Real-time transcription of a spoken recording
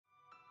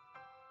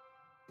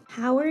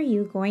How are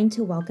you going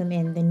to welcome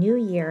in the new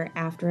year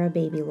after a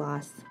baby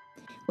loss?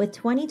 With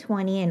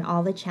 2020 and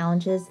all the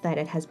challenges that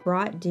it has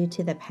brought due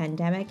to the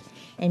pandemic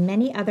and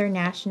many other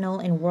national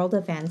and world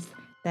events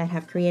that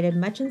have created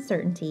much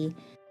uncertainty,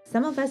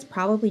 some of us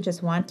probably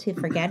just want to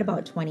forget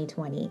about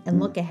 2020 and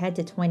look ahead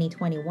to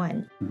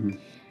 2021.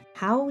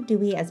 How do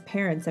we, as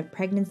parents of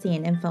pregnancy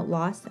and infant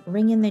loss,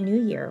 ring in the new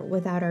year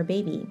without our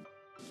baby?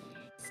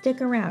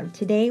 Stick around.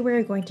 Today,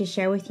 we're going to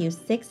share with you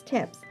 6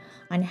 tips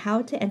on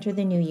how to enter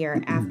the new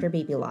year after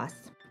baby loss.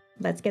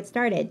 Let's get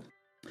started.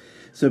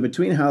 So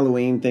between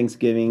Halloween,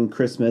 Thanksgiving,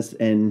 Christmas,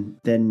 and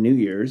then New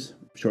Year's,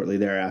 shortly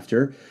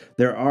thereafter,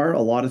 there are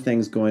a lot of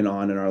things going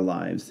on in our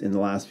lives in the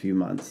last few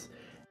months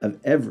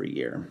of every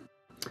year.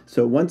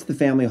 So once the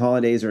family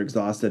holidays are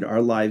exhausted, our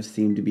lives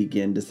seem to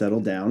begin to settle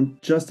down,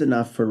 just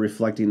enough for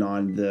reflecting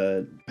on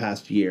the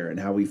past year and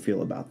how we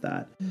feel about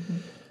that.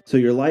 So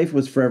your life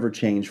was forever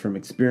changed from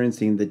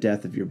experiencing the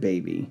death of your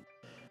baby.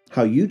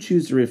 How you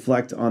choose to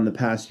reflect on the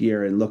past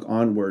year and look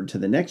onward to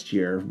the next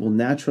year will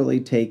naturally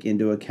take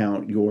into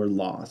account your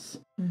loss.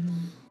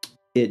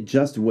 It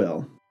just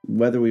will,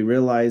 whether we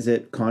realize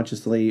it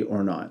consciously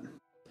or not.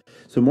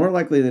 So more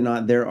likely than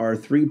not, there are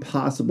 3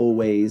 possible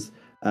ways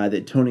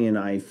that Tony and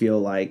I feel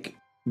like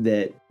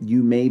that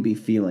you may be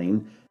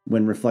feeling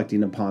when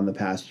reflecting upon the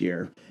past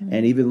year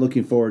and even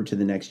looking forward to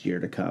the next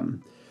year to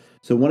come.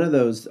 So one of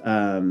those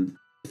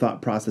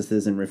thought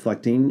processes and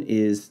reflecting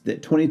is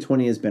that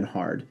 2020 has been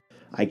hard.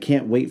 I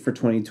can't wait for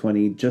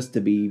 2020 just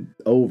to be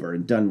over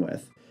and done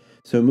with.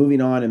 So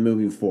moving on and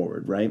moving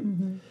forward, right?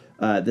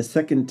 The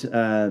second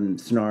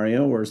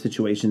scenario or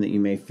situation that you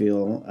may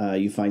feel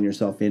you find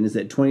yourself in is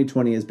that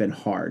 2020 has been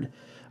hard.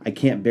 I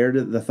can't bear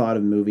the thought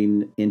of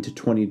moving into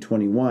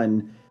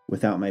 2021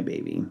 without my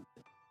baby.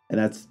 And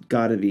that's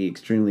got to be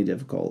extremely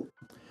difficult.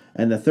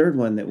 And the third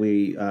one that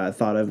we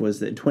thought of was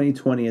that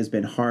 2020 has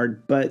been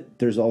hard, but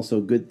there's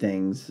also good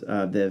things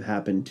that have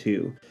happened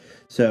too.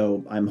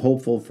 So I'm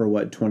hopeful for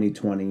what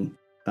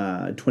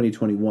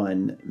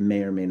 2021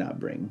 may or may not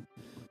bring.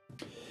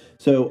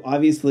 So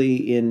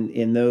obviously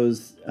in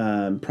those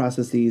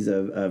processes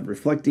of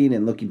reflecting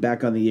and looking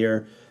back on the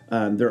year,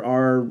 there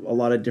are a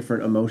lot of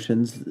different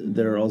emotions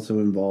that are also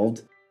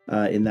involved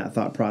in that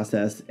thought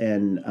process.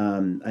 And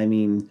I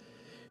mean,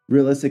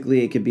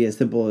 realistically, it could be as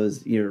simple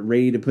as you're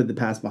ready to put the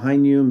past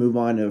behind you, move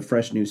on to a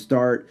fresh new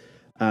start.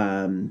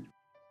 You're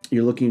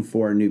looking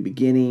for a new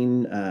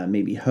beginning,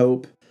 maybe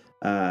hope,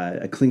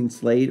 a clean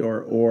slate,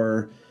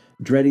 or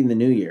dreading the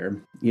new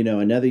year. You know,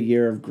 another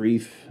year of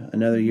grief,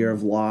 another year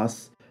of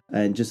loss,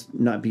 and just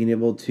not being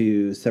able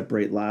to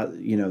separate,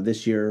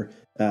 this year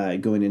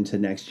going into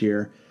next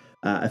year.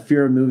 A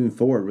fear of moving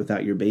forward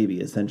without your baby,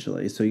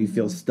 essentially. So you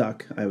feel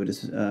stuck, I would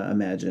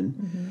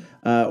imagine,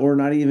 or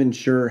not even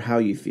sure how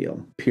you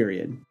feel,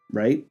 period,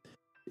 right?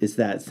 It's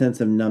that sense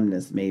of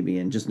numbness, maybe,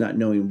 and just not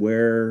knowing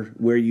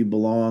where you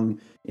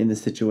belong in the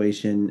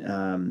situation,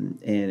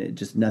 and it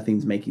just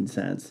nothing's making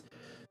sense.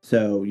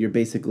 So you're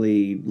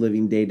basically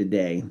living day to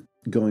day,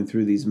 going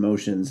through these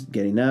motions,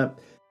 getting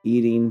up,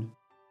 eating,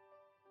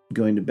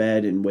 going to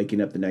bed, and waking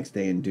up the next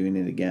day and doing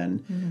it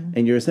again.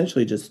 And you're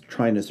essentially just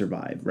trying to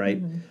survive,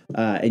 right?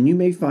 And you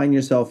may find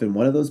yourself in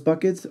one of those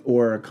buckets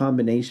or a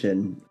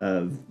combination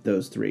of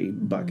those 3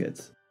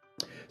 buckets.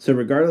 So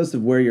regardless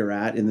of where you're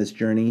at in this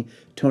journey,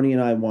 Tony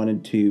and I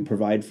wanted to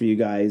provide for you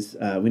guys.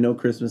 We know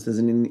Christmas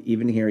isn't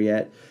even here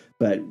yet,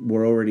 but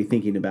we're already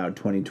thinking about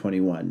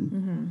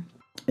 2021.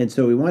 And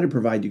so we want to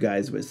provide you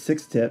guys with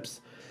 6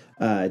 tips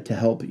to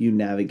help you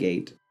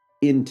navigate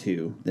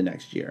into the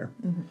next year.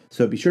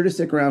 So be sure to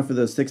stick around for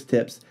those 6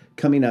 tips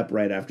coming up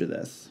right after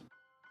this.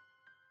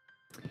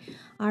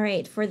 All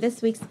right, for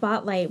this week's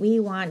Spotlight, we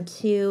want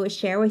to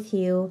share with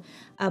you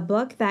a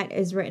book that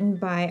is written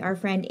by our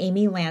friend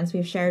Amie Lance.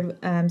 We've shared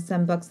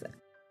some books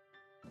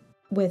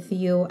with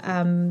you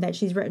that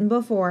she's written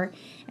before,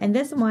 and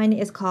this one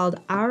is called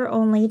Our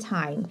Only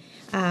Time.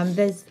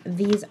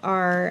 These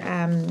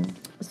are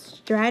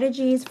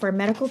strategies for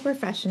medical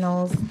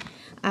professionals.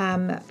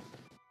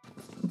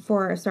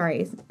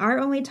 Our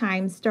Only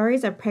Time,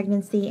 Stories of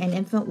Pregnancy and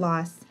Infant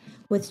Loss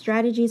with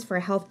Strategies for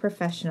Health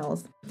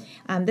Professionals.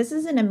 This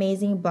is an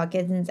amazing book,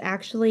 and it's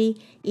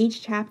actually,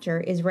 each chapter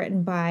is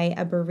written by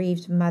a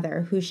bereaved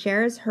mother who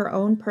shares her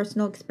own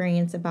personal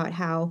experience about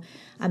how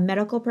a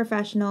medical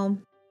professional,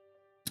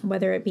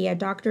 whether it be a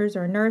doctor's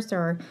or a nurse,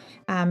 or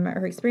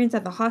her experience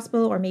at the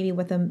hospital, or maybe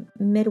with a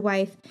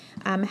midwife,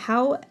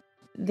 how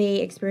they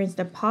experienced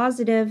a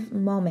positive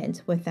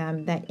moment with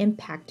them that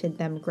impacted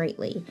them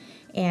greatly.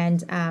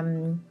 And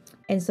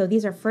so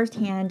these are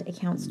firsthand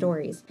account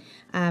stories.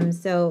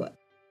 So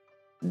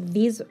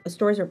these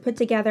stories were put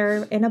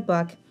together in a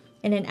book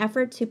in an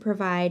effort to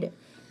provide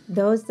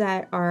those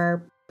that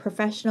are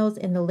professionals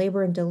in the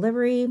labor and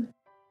delivery,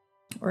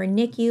 or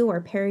NICU,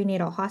 or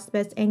perinatal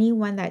hospice,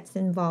 anyone that's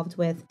involved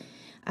with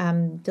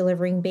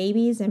delivering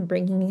babies and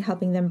bringing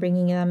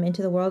them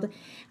into the world,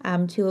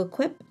 to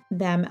equip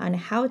them on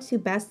how to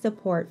best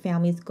support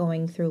families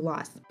going through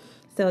loss.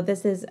 So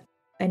this is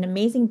an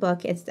amazing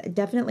book. It's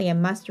definitely a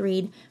must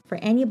read for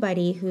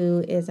anybody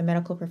who is a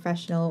medical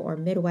professional or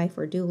midwife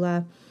or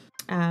doula,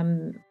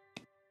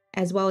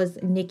 as well as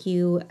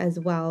NICU as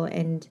well,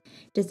 and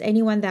just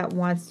anyone that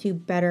wants to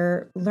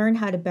better learn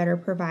how to better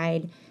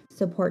provide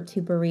support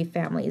to bereaved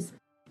families.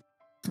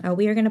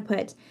 We are going to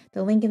put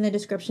the link in the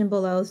description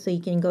below so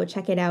you can go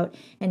check it out.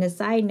 And a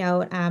side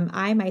note,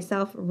 I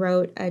myself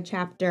wrote a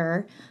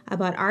chapter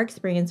about our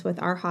experience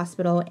with our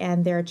hospital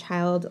and their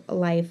child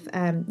life,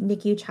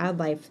 NICU child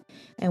life,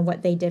 and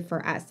what they did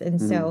for us.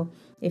 And so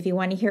if you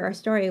want to hear our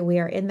story, we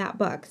are in that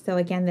book. So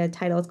again, the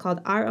title is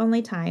called Our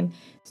Only Time,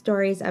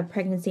 Stories of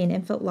Pregnancy and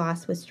Infant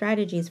Loss with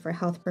Strategies for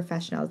Health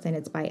Professionals. And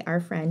it's by our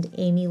friend,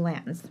 Amie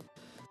Lands.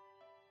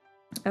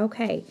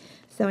 Okay,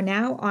 so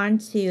now on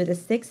to the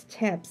 6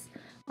 tips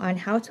on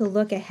how to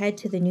look ahead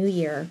to the new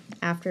year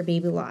after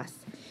baby loss.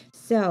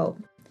 So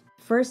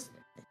first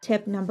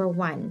tip number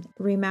 1,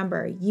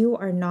 remember, you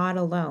are not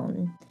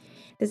alone.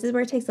 This is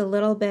where it takes a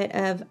little bit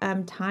of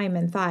time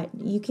and thought.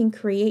 You can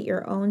create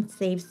your own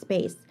safe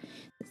space.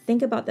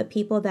 Think about the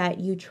people that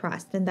you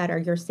trust and that are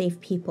your safe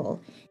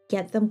people.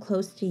 Get them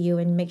close to you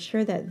and make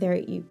sure that they're,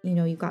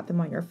 you got them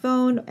on your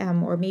phone,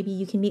 or maybe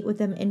you can meet with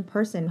them in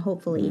person,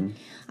 hopefully,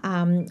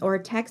 or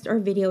text or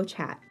video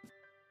chat.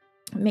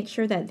 Make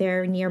sure that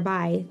they're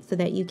nearby so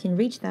that you can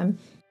reach them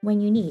when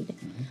you need.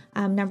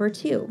 Number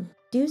 2,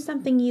 do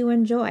something you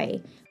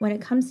enjoy. When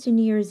it comes to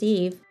New Year's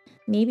Eve,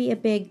 maybe a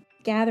big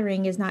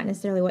gathering is not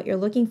necessarily what you're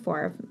looking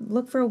for.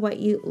 Look for what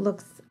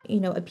looks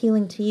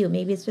appealing to you.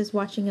 Maybe it's just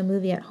watching a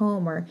movie at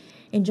home or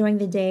enjoying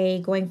the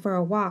day, going for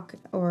a walk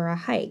or a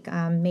hike.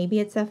 Maybe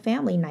it's a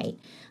family night,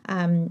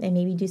 and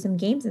maybe do some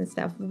games and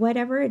stuff.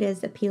 Whatever it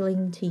is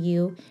appealing to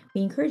you,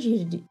 we encourage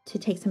you to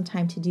take some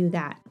time to do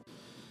that.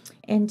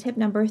 And tip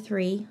number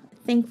 3,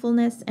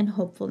 thankfulness and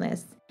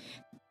hopefulness.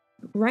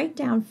 Write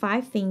down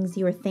 5 things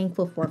you are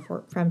thankful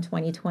for from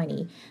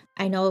 2020.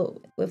 I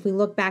know if we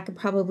look back,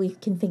 probably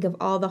can think of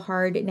all the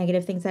hard,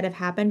 negative things that have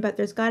happened, but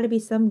there's got to be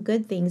some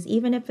good things,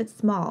 even if it's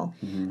small,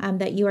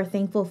 that you are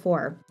thankful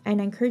for. And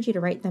I encourage you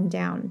to write them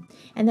down.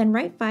 And then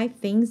write 5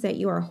 things that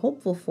you are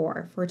hopeful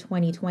for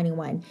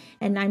 2021.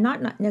 And I'm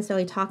not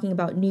necessarily talking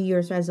about New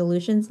Year's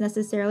resolutions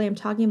necessarily. I'm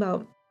talking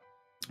about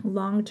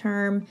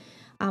long-term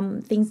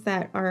things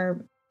that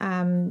are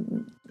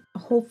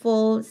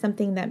hopeful,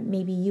 something that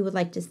maybe you would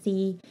like to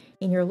see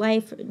in your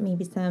life,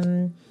 maybe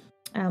some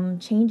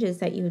changes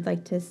that you would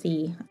like to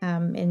see,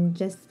 and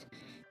just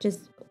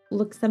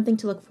something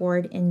to look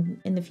forward in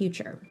the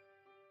future.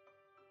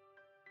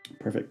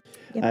 Perfect.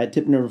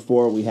 Tip number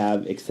 4, we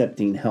have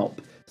accepting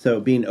help. So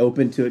being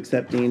open to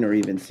accepting or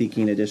even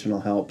seeking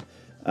additional help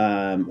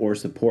or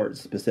support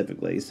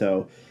specifically.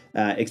 So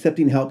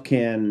accepting help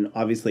can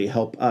obviously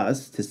help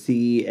us to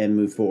see and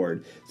move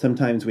forward.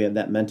 Sometimes we have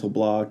that mental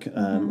block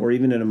or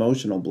even an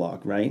emotional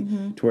block, right?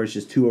 To where it's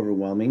just too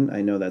overwhelming.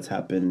 I know that's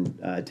happened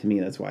to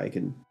me. That's why I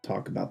can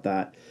talk about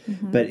that.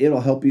 But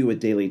it'll help you with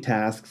daily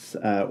tasks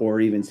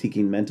or even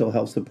seeking mental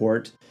health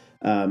support.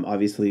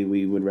 Obviously,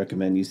 we would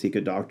recommend you seek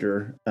a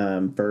doctor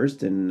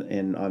first,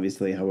 and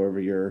obviously, however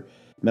your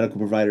medical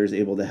provider is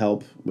able to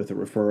help with a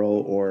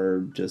referral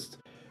or just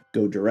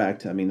go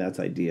direct. I mean, that's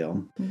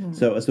ideal.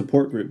 So a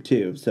support group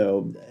too.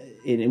 So,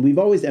 and we've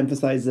always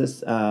emphasized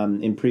this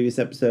in previous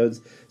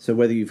episodes. So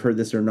whether you've heard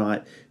this or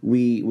not,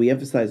 we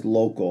emphasize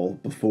local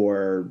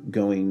before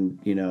going,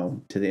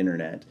 to the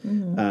internet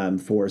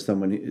for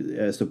someone.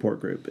 A support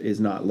group is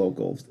not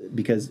local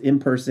because in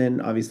person,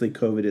 obviously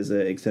COVID is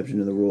an exception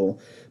to the rule,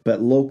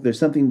 but there's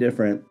something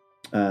different.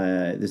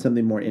 There's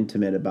something more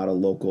intimate about a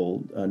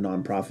local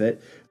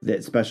nonprofit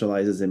that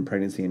specializes in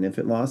pregnancy and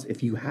infant loss.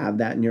 If you have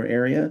that in your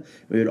area,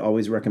 we would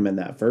always recommend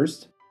that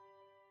first,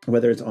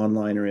 whether it's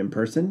online or in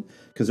person,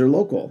 because they're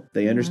local.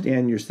 They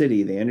understand your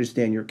city, they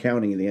understand your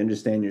county, they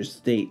understand your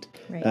state.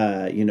 Right.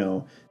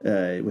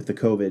 With the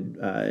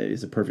COVID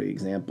is a perfect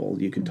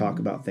example. You can talk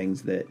about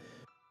things that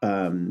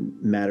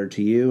matter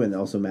to you and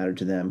also matter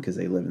to them because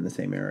they live in the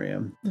same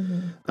area.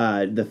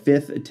 The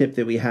 5th tip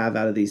that we have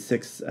out of these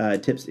 6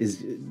 tips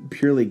is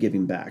purely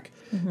giving back.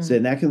 So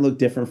that can look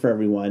different for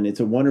everyone.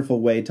 It's a wonderful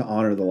way to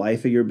honor the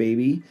life of your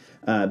baby,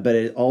 but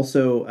it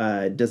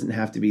also doesn't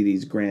have to be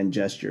these grand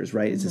gestures,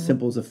 right? It's as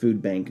simple as a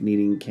food bank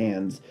needing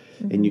cans,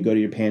 and you go to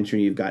your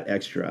pantry, you've got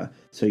extra,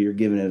 so you're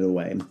giving it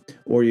away.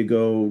 Or you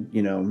go,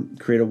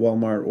 create a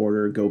Walmart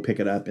order, go pick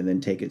it up, and then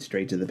take it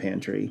straight to the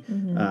pantry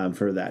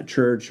for that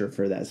church or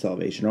for that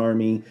Salvation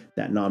Army,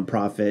 that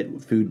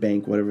nonprofit, food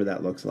bank, whatever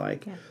that looks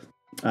like. Yeah.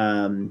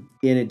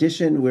 In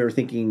addition, we're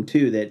thinking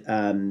too that,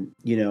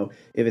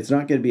 if it's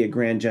not going to be a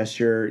grand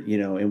gesture,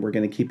 and we're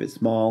going to keep it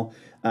small,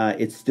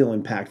 it's still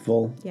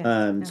impactful.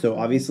 Yes, so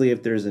obviously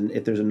if there's a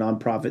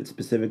nonprofit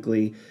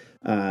specifically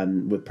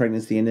with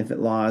pregnancy and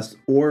infant loss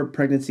or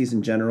pregnancies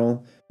in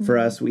general, for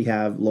us, we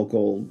have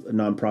local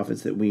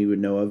nonprofits that we would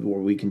know of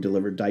where we can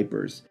deliver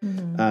diapers.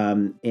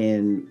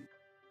 And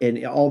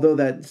although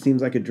that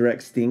seems like a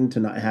direct sting to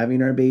not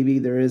having our baby,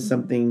 there is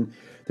something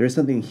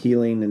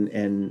healing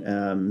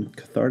and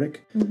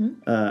cathartic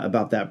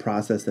about that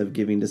process of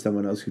giving to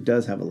someone else who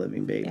does have a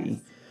living baby.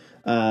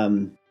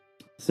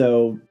 Yes.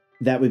 So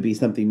that would be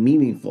something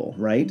meaningful,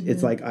 right?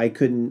 It's like I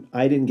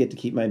didn't get to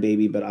keep my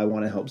baby, but I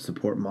want to help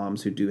support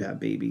moms who do have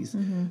babies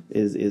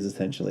is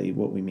essentially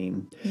what we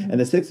mean. And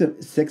the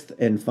sixth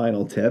and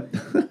final tip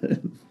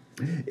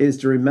is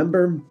to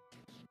remember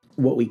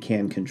what we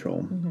can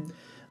control.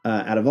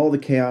 Out of all the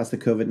chaos of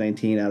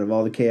COVID-19, out of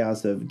all the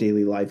chaos of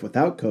daily life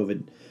without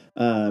COVID,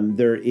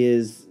 there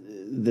is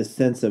the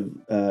sense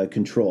of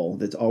control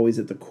that's always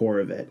at the core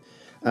of it.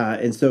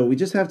 And so we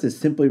just have to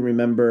simply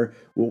remember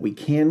what we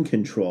can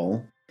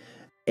control.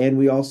 And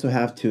we also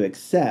have to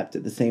accept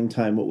at the same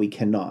time what we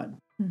cannot.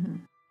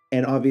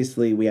 And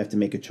obviously, we have to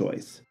make a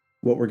choice.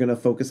 What we're going to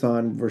focus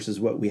on versus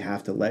what we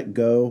have to let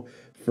go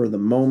for the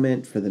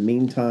moment, for the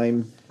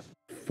meantime,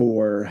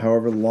 for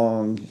however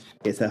long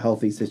it's a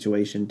healthy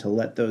situation to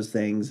let those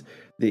things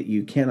that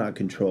you cannot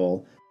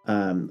control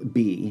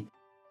be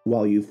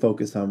while you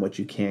focus on what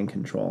you can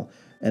control.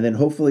 And then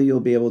hopefully you'll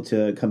be able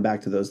to come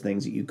back to those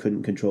things that you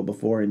couldn't control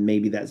before, and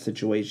maybe that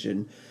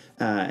situation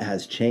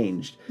has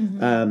changed.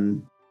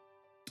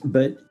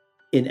 But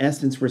in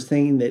essence, we're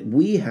saying that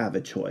we have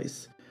a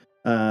choice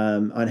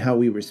on how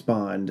we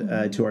respond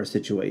to our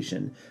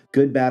situation.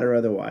 Good, bad, or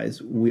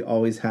otherwise, we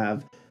always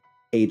have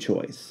a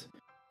choice.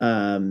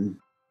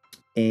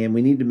 And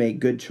we need to make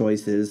good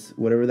choices,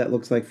 whatever that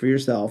looks like for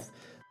yourself,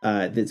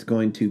 that's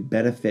going to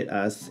benefit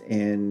us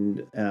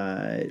and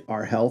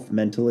our health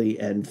mentally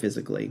and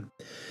physically.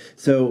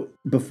 So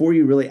before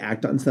you really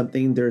act on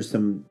something, there's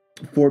some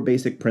 4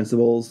 basic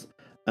principles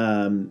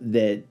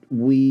that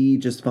we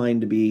just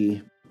find to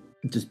be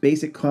just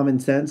basic common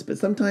sense, but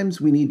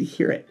sometimes we need to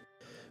hear it.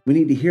 We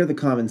need to hear the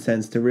common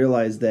sense to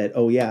realize that,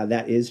 oh yeah,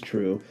 that is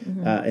true.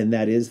 And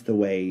that is the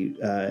way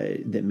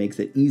that makes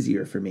it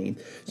easier for me.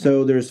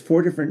 So there's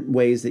 4 different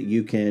ways that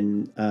you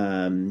can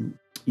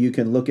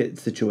look at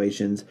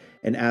situations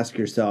and ask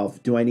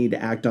yourself, do I need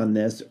to act on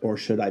this, or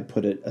should I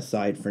put it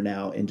aside for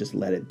now and just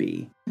let it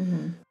be?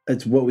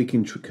 It's what we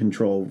can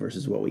control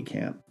versus what we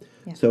can't.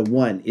 So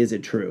 1, is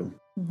it true?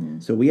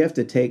 So we have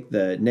to take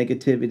the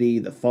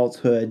negativity, the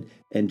falsehood,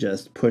 and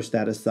just push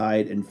that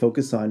aside and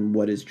focus on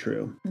what is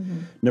true.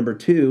 Number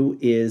 2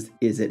 is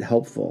it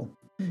helpful?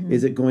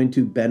 Is it going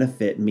to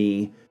benefit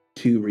me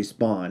to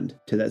respond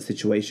to that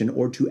situation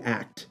or to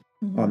act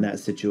on that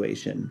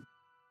situation?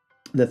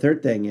 The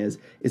third thing is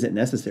it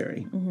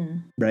necessary?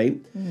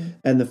 Right?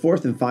 And the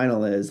fourth and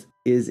final is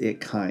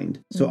it kind?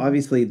 So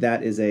obviously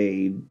that is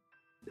a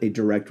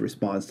direct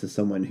response to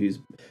someone who's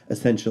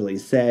essentially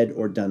said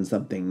or done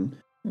something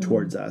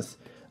towards us.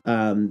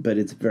 But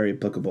it's very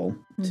applicable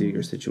to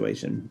your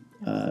situation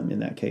in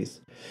that case.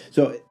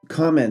 So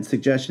comments,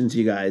 suggestions,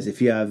 you guys,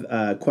 if you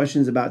have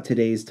questions about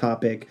today's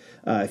topic,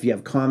 if you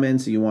have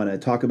comments, you want to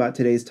talk about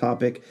today's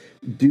topic,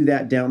 do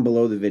that down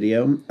below the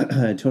video.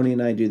 Tony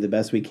and I do the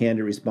best we can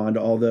to respond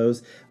to all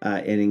those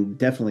and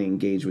definitely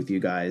engage with you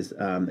guys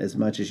as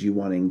much as you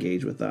want to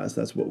engage with us.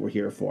 That's what we're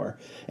here for.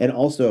 And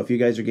also, if you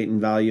guys are getting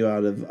value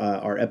out of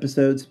our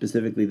episodes,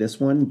 specifically this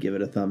one, give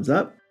it a thumbs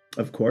up.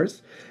 Of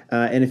course.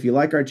 And if you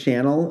like our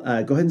channel,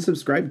 go ahead and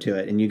subscribe to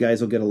it. And you guys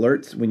will get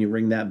alerts when you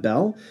ring that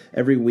bell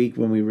every week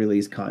when we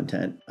release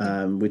content,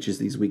 which is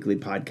these weekly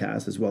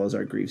podcasts, as well as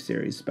our grief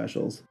series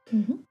specials.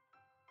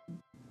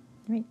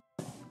 Right.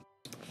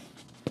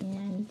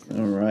 And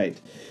all right.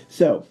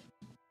 So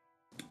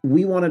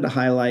we wanted to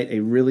highlight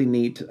a really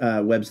neat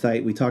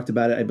website. We talked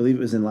about it. I believe it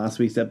was in last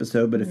week's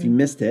episode, but if you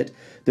missed it,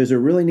 there's a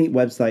really neat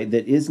website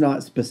that is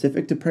not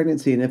specific to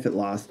pregnancy and infant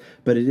loss,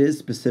 but it is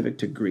specific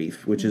to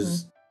grief, which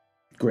is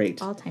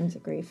great. all types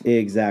of grief.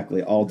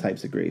 Exactly. All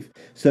types of grief.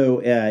 So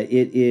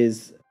it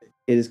is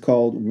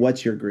called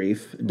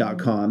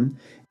whatsyourgrief.com.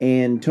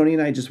 And Tony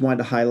and I just wanted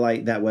to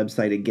highlight that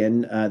website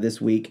again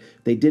this week.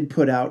 They did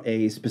put out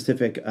a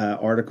specific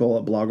article,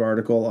 a blog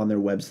article on their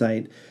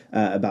website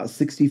about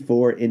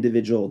 64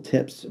 individual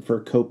tips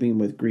for coping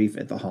with grief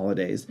at the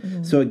holidays.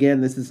 So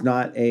again, this is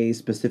not a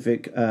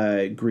specific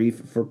grief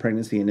for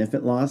pregnancy and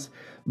infant loss,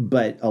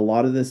 but a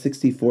lot of the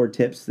 64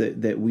 tips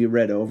that we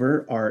read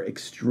over are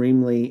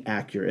extremely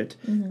accurate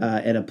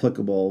and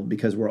applicable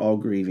because we're all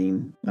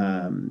grieving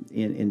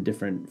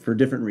for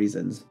different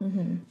reasons.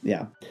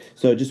 Yeah.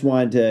 So just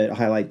wanted to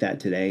highlight that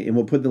today, and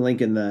we'll put the link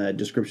in the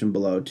description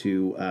below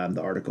to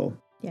the article.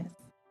 Yes,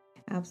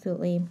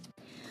 absolutely.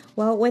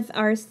 Well, with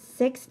our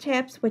 6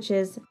 tips, which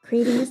is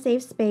creating a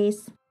safe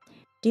space,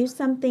 do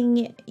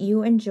something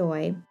you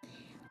enjoy,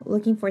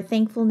 looking for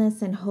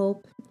thankfulness and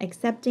hope,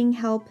 accepting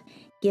help,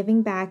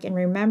 giving back, and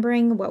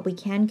remembering what we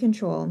can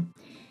control.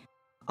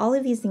 All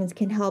of these things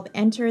can help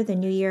entering the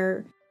new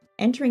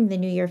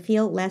year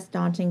feel less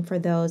daunting for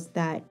those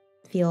that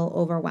feel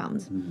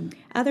overwhelmed.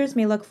 Others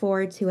may look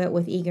forward to it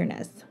with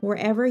eagerness.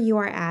 Wherever you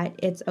are at,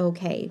 it's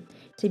okay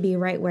to be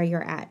right where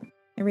you're at.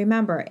 And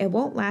remember, it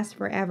won't last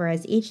forever,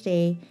 as each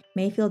day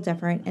may feel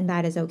different, and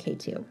that is okay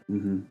too.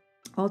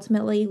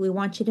 Ultimately, we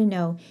want you to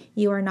know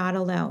you are not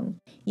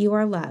alone. You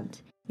are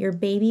loved. Your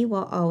baby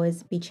will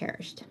always be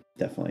cherished.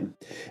 Definitely.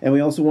 And we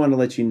also want to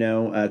let you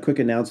know, a quick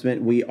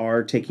announcement, we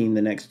are taking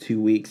the next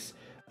 2 weeks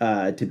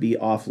to be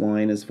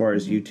offline as far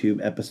as YouTube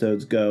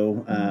episodes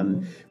go.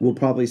 We'll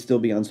probably still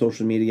be on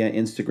social media,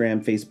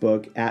 Instagram,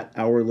 Facebook, at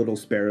Our Little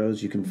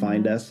Sparrows. You can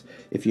find us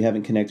if you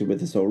haven't connected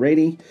with us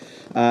already.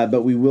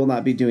 But we will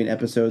not be doing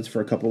episodes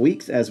for a couple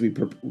weeks as we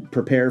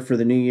prepare for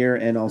the new year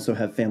and also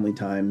have family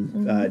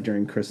time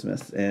during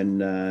Christmas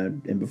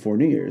and before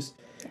New Year's.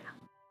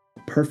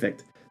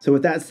 Perfect. So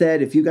with that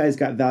said, if you guys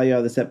got value out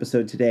of this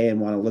episode today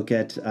and want to look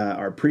at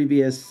our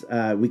previous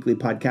weekly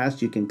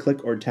podcast, you can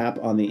click or tap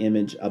on the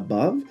image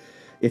above.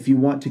 If you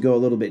want to go a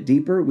little bit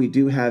deeper, we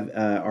do have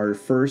our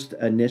first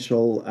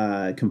initial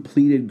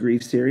completed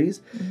grief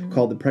series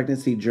called The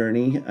Pregnancy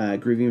Journey,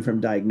 Grieving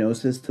from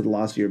Diagnosis to the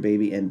Loss of Your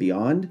Baby and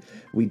Beyond.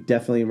 We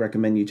definitely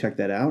recommend you check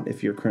that out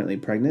if you're currently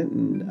pregnant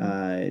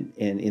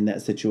and in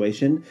that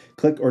situation.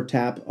 Click or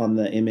tap on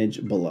the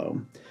image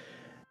below.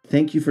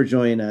 Thank you for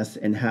joining us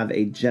and have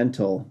a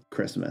gentle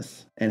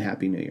Christmas and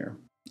Happy New Year.